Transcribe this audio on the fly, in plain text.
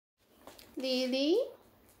Lily?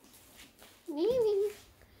 Lily?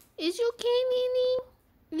 Is you okay,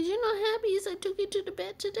 Lily? Is you not happy as I took you to the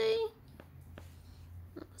bed today?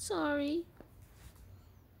 Sorry.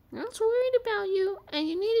 I was worried about you, and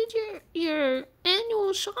you needed your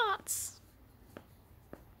annual shots.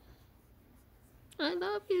 I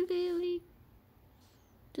love you, Lily.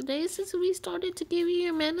 Today, since we started to give you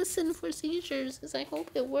your medicine for seizures, I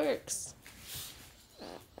hope it works.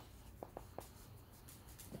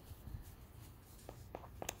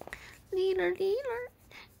 Leader, leader,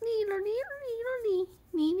 leader, leader, leader,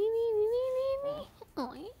 leader.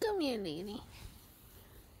 Oh, you come here, Lily.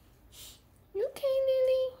 You okay,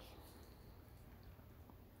 Lily?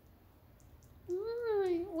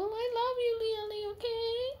 Alright, well, I love you, Lily,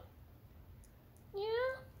 okay?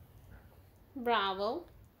 Yeah? Bravo.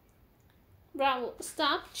 Bravo,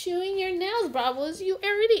 stop chewing your nails, Bravo. You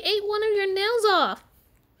already ate one of your nails off.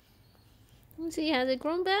 Let me see, has it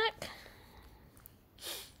grown back?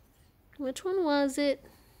 Which one was it?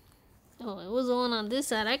 Oh, it was the one on this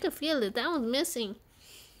side. I could feel it. That one's missing.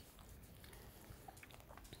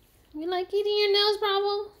 You like eating your nails,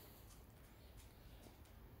 Bravo?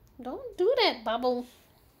 Don't do that, Bubble.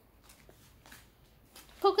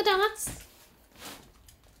 Polka dots.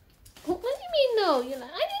 What do you mean no? You're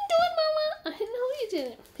like, I didn't do it, Mama. I know you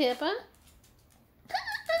didn't, Peppa.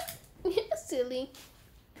 Yeah, silly.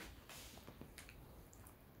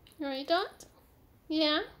 Alright, Dot?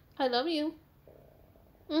 Yeah, I love you.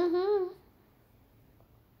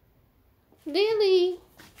 Lily.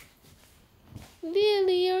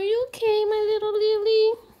 Lily, are you okay, my little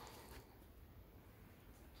Lily?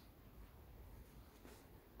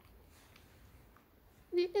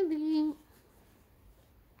 Lily.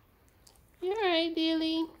 You're alright,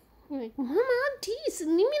 Lily. You're like, Mama, geez, leave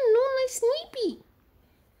me alone, I'm sleepy.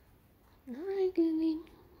 Alright, Lily.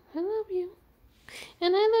 I love you.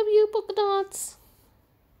 And I love you, polka dots.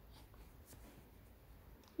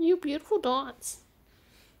 You beautiful dots.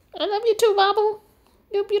 I love you too, Bobble.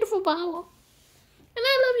 You beautiful Bobble. And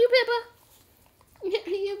I love you, Peppa.